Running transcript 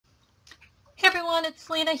everyone, it's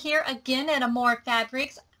Salena here again at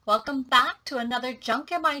AmourFabriQues. Welcome back to another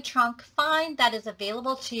Junk in My Trunk find that is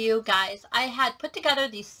available to you guys. I had put together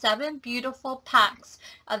these 7 beautiful packs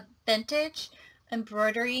of vintage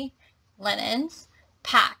embroidery linens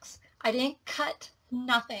packs. I didn't cut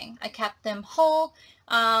nothing. I kept them whole.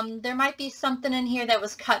 There might be something in here that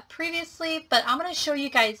was cut previously, but I'm going to show you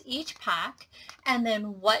guys each pack and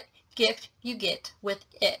then what gift you get with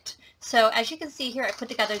it. So as you can see here, I put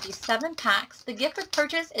together these 7 packs. The gift with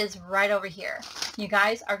purchase is right over here. You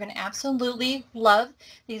guys are going to absolutely love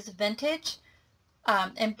these vintage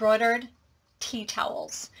embroidered tea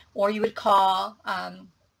towels, or you would call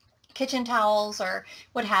kitchen towels or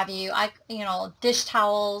what have you. Dish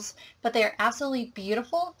towels, but they're absolutely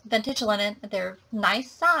beautiful vintage linen. They're nice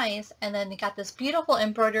size, and then you got this beautiful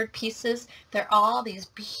embroidered pieces. They're all these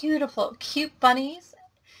beautiful cute bunnies,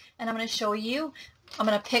 and I'm going to show you. I'm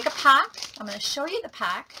going to pick a pack, I'm going to show you the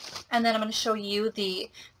pack, and then I'm going to show you the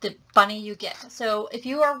bunny you get. So if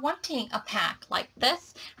you are wanting a pack like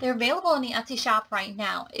this, they're available in the Etsy shop right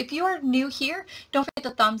now. If you are new here, don't forget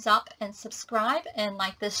to thumbs up and subscribe and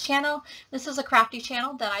like this channel. This is a crafty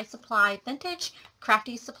channel that I supply vintage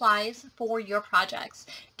crafty supplies for your projects.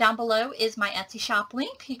 Down below is my Etsy shop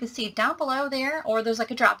link. You can see down below there, or there's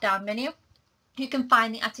like a drop down menu. You can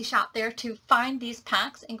find the Etsy shop there to find these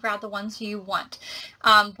packs and grab the ones you want.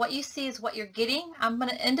 What you see is what you're getting. I'm going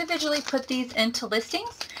to individually put these into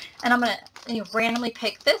listings, and I'm going to randomly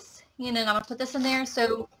pick this, and I'm going to put this in there.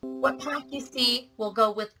 So what pack you see will go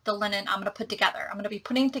with the linen I'm going to put together. I'm going to be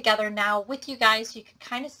putting together now with you guys so you can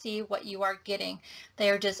kind of see what you are getting. They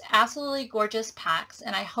are just absolutely gorgeous packs,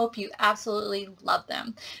 and I hope you absolutely love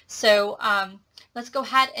them. So let's go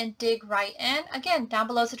ahead and dig right in. Again, down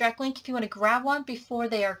below is a direct link if you want to grab one before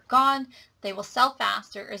they are gone. They will sell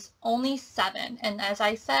fast. There is only 7. And as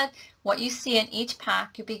I said, what you see in each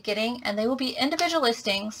pack you'll be getting, and they will be individual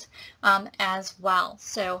listings as well.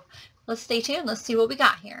 So let's stay tuned. Let's see what we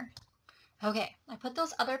got here. Okay, I put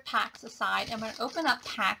those other packs aside. I'm going to open up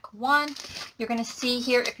pack 1. You're going to see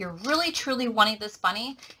here, if you're really truly wanting this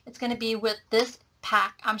bunny, it's going to be with this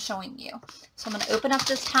pack I'm showing you. So I'm going to open up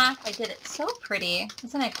this pack. I did it so pretty.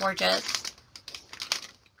 Isn't it gorgeous?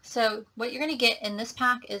 So what you're going to get in this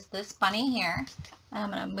pack is this bunny here. And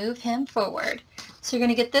I'm going to move him forward. So you're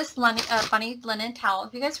going to get this bunny linen towel.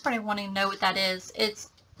 If you guys probably want to know what that is,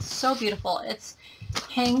 it's so beautiful. It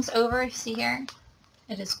hangs over, see here?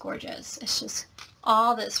 It is gorgeous. It's just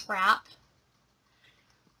all this wrap.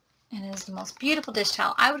 And it is the most beautiful dish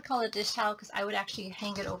towel. I would call it a dish towel because I would actually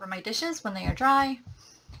hang it over my dishes when they are dry.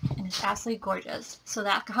 And it's absolutely gorgeous. So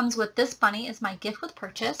that comes with this bunny is my gift with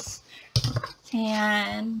purchase.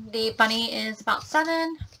 And the bunny is about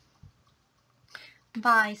 7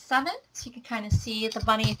 by 7. So you can kind of see the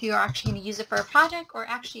bunny if you are actually going to use it for a project or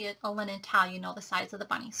actually a linen towel, you know the size of the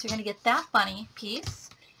bunny. So you're going to get that bunny piece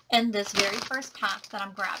in this very first pack that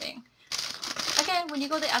I'm grabbing. Again, when you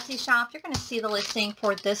go to the Etsy shop, you're going to see the listing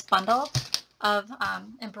for this bundle of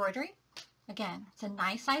embroidery. Again, it's a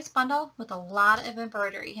nice size bundle with a lot of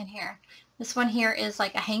embroidery in here. This one here is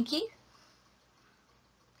like a hanky.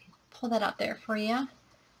 Pull that up there for you.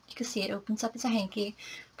 You can see it opens up as a hanky,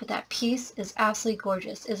 but that piece is absolutely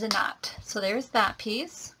gorgeous, is it not? So there's that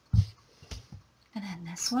piece. And then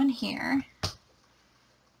this one here.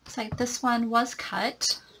 Looks like this one was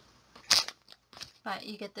cut. But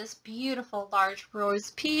you get this beautiful large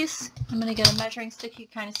rose piece. I'm going to get a measuring stick. You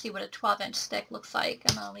can kind of see what a 12-inch stick looks like.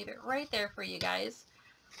 I'm going to leave it right there for you guys.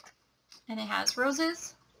 And it has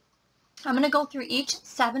roses. I'm going to go through each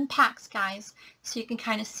 7 packs, guys, so you can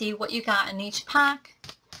kind of see what you got in each pack.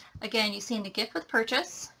 Again, you see in the gift with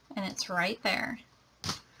purchase, and it's right there.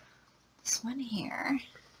 This one here.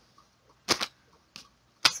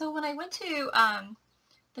 So when I went to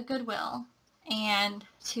the Goodwill, and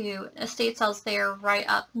to estate sales there right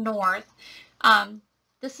up north.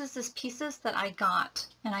 This is this pieces that I got,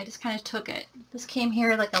 and I just kind of took it. This came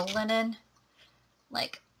here like a linen,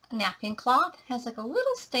 like napkin cloth. It has like a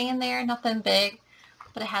little stain there, nothing big,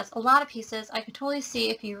 but it has a lot of pieces. I could totally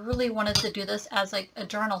see if you really wanted to do this as like a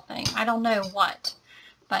journal thing. I don't know what,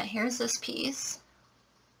 but here's this piece.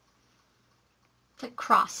 It's like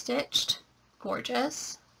cross-stitched,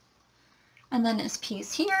 gorgeous. And then this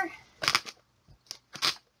piece here.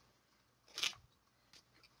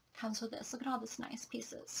 Comes with this. Look at all these nice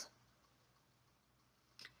pieces.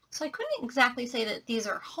 So I couldn't exactly say that these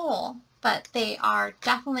are whole, but they are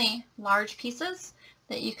definitely large pieces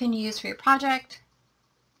that you can use for your project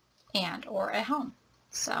and or at home.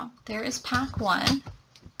 So there is pack 1,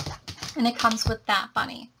 and it comes with that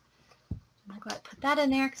bunny. I'm going to go ahead and put that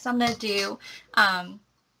in there because I'm going to do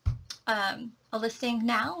a listing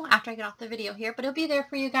now after I get off the video here, but it'll be there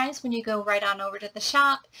for you guys when you go right on over to the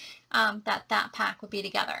shop. That pack will be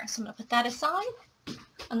together. So I'm going to put that aside,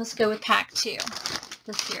 and let's go with pack 2.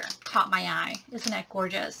 This here caught my eye. Isn't that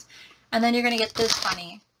gorgeous? And then you're going to get this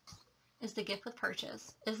bunny. Is the gift with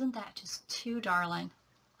purchase. Isn't that just too darling?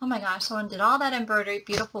 Oh my gosh, someone did all that embroidery,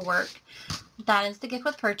 beautiful work. That is the gift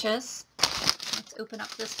with purchase. Let's open up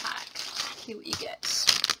this pack. See what you get.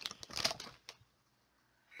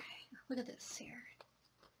 Look at this here.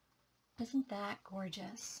 Isn't that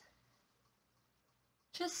gorgeous?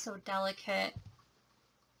 Just so delicate.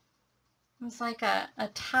 It's like a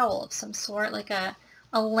towel of some sort, like a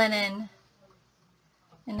linen.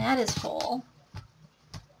 And that is whole.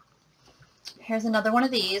 Here's another one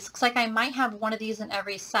of these. Looks like I might have one of these in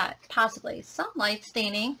every set, possibly. Some light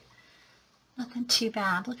staining. Nothing too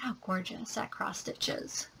bad. Look how gorgeous that cross stitch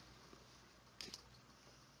is.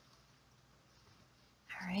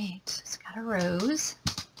 Alright, it's got a rose.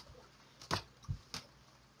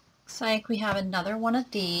 Looks like we have another one of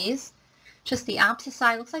these. Just the opposite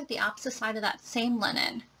side. Looks like the opposite side of that same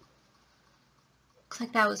linen. Looks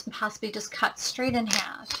like that was possibly just cut straight in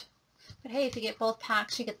half. But hey, if you get both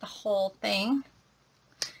packs, you get the whole thing.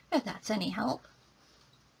 If that's any help.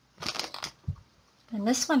 And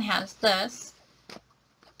this one has this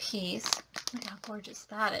piece. Look how gorgeous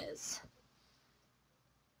that is.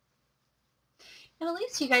 And at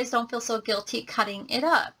least you guys don't feel so guilty cutting it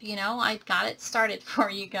up. You know, I got it started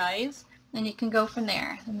for you guys. And you can go from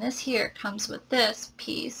there. And this here comes with this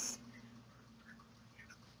piece.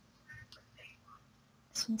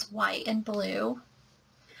 This one's white and blue.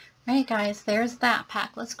 Alright guys, there's that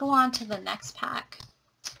pack. Let's go on to the next pack.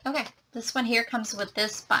 Okay, this one here comes with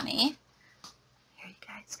this bunny. Here you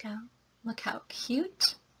guys go. Look how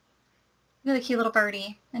cute. Look at the cute little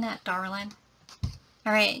birdie. Isn't that darling?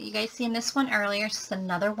 Alright, you guys seen this one earlier. It's just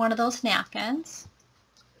another one of those napkins.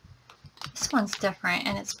 This one's different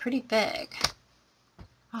and it's pretty big.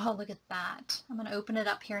 Oh, look at that. I'm going to open it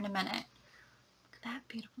up here in a minute. Look at that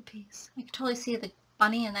beautiful piece. I can totally see the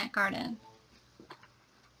bunny in that garden.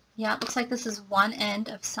 Yeah, it looks like this is one end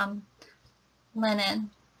of some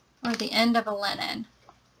linen, or the end of a linen.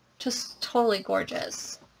 Just totally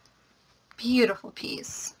gorgeous. Beautiful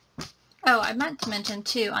piece. Oh, I meant to mention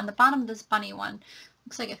too, on the bottom of this bunny one,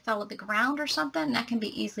 looks like it fell to the ground or something. That can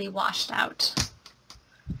be easily washed out.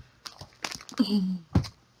 There's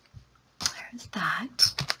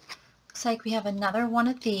that. Looks like we have another one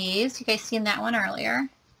of these. You guys seen that one earlier.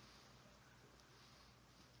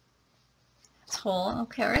 It's whole.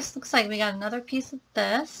 Okay, looks like we got another piece of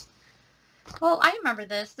this. Oh, I remember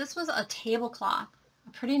this. This was a tablecloth.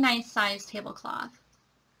 A pretty nice sized tablecloth.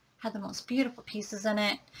 Had the most beautiful pieces in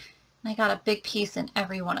it. And I got a big piece in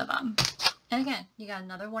every one of them. And again, you got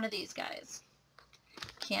another one of these guys.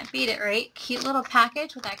 Can't beat it, right? Cute little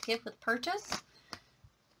package with that gift with purchase.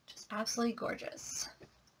 Just absolutely gorgeous.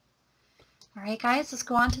 Alright guys, let's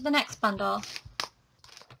go on to the next bundle.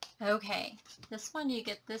 Okay, this one you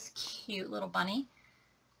get this cute little bunny.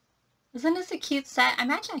 Isn't this a cute set? I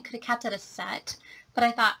imagine I could have kept it a set, but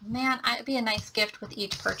I thought, man, it'd be a nice gift with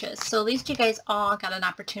each purchase. So at least you guys all got an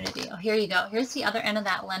opportunity. Oh, here you go. Here's the other end of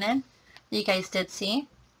that linen that you guys did see.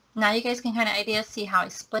 Now you guys can kind of see how I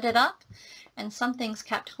split it up, and some things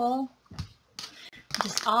kept whole.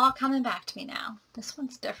 Just all coming back to me now. This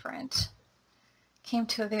one's different. Came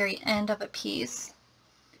to a very end of a piece,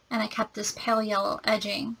 and I kept this pale yellow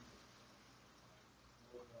edging.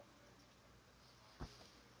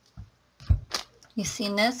 You've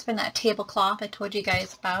seen this from that tablecloth I told you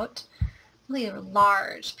guys about. Really a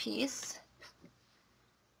large piece.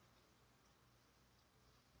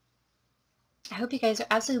 I hope you guys are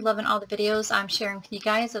absolutely loving all the videos I'm sharing with you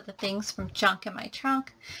guys of the things from junk in my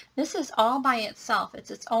trunk. This is all by itself.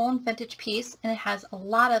 It's its own vintage piece, and it has a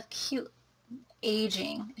lot of cute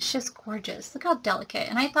aging. It's just gorgeous. Look how delicate.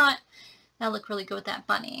 And I thought that looked really good with that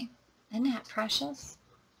bunny. Isn't that precious?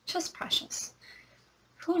 Just precious.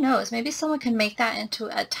 Who knows? Maybe someone can make that into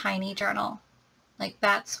a tiny journal. Like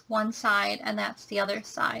that's one side and that's the other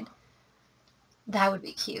side. That would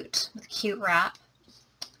be cute with cute wrap.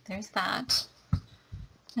 There's that.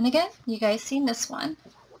 And again, you guys seen this one.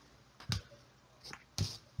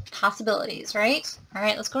 Possibilities, right? All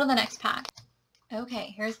right, let's go to the next pack.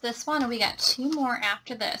 Okay, here's this one, and we got two more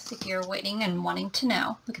after this if you're waiting and wanting to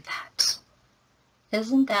know. Look at that.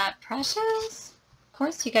 Isn't that precious? Of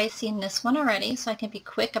course, you guys seen this one already, so I can be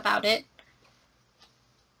quick about it.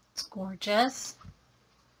 It's gorgeous.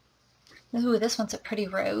 Ooh, this one's a pretty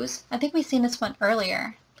rose. I think we've seen this one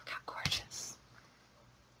earlier. Look how gorgeous.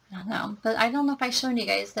 I don't know, but I don't know if I've shown you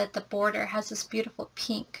guys that the border has this beautiful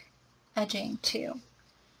pink edging too.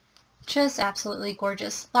 Just absolutely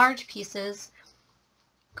gorgeous. Large pieces.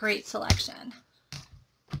 Great selection.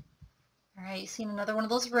 All right, seeing another one of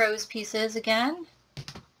those rose pieces again.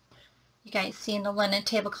 You guys seeing the linen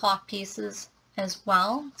tablecloth pieces as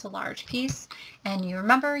well. It's a large piece. And you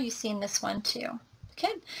remember you've seen this one too.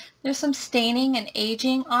 Okay, there's some staining and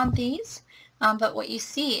aging on these, but what you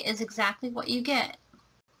see is exactly what you get.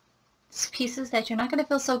 It's pieces that you're not going to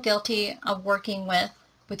feel so guilty of working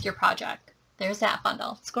with your project. There's that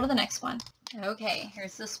bundle. Let's go to the next one. Okay,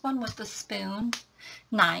 here's this one with the spoon,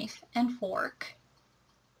 knife, and fork.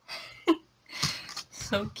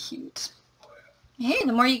 So cute. Hey,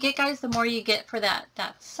 the more you get, guys, the more you get for that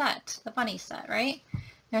set, the bunny set, right?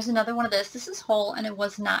 There's another one of this. This is whole and it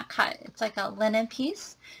was not cut. It's like a linen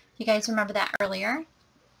piece. You guys remember that earlier?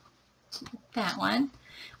 That one.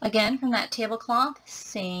 Again, from that tablecloth,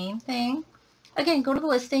 same thing. Again, go to the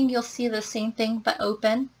listing. You'll see the same thing, but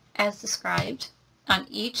open as described on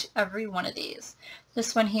every one of these.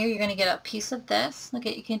 This one here, you're going to get a piece of this. Look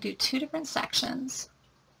at, you can do 2 different sections.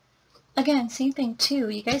 Again, same thing too.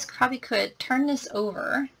 You guys probably could turn this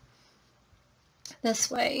over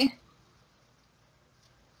this way,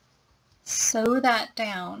 sew that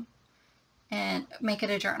down, and make it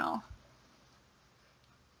a journal.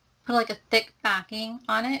 Put like a thick backing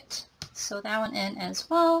on it. Sew that one in as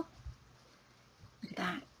well. Look at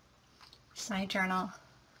that. Side journal.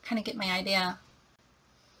 Kind of get my idea.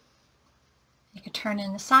 You can turn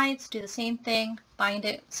in the sides, do the same thing, bind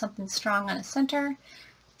it with something strong on the center.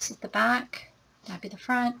 This is the back, that'd be the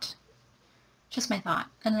front. Just my thought.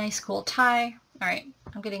 And a nice cool tie. All right,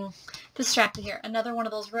 I'm getting distracted here. Another one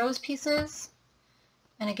of those rose pieces.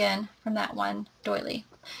 And again, from that one doily.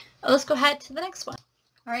 Let's go ahead to the next one.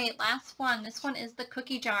 All right, last one. This one is the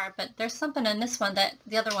cookie jar, but there's something in this one that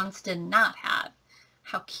the other ones did not have.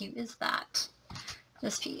 How cute is that?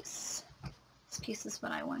 This piece. This piece is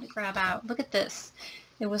what I wanted to grab out. Look at this.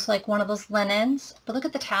 It was like one of those linens, but look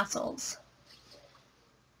at the tassels.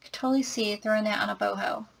 You can totally see throwing that on a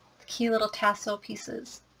boho. Cute little tassel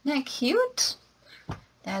pieces. Isn't that cute?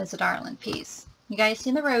 That is a darling piece. You guys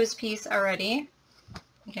seen the rose piece already.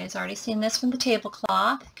 You guys already seen this from the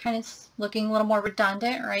tablecloth. Kind of looking a little more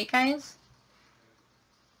redundant, right guys?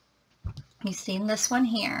 You've seen this one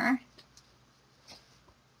here.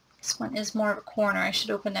 This one is more of a corner. I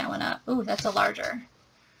should open that one up. Ooh, that's a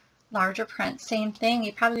larger print. Same thing.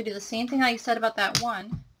 You probably do the same thing like I said about that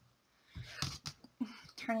one.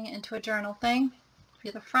 Turning it into a journal thing.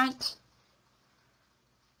 View the front.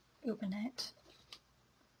 Open it.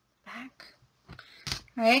 Back.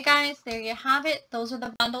 Alright guys, there you have it. Those are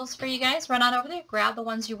the bundles for you guys. Run on over there, grab the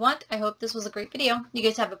ones you want. I hope this was a great video. You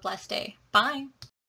guys have a blessed day. Bye.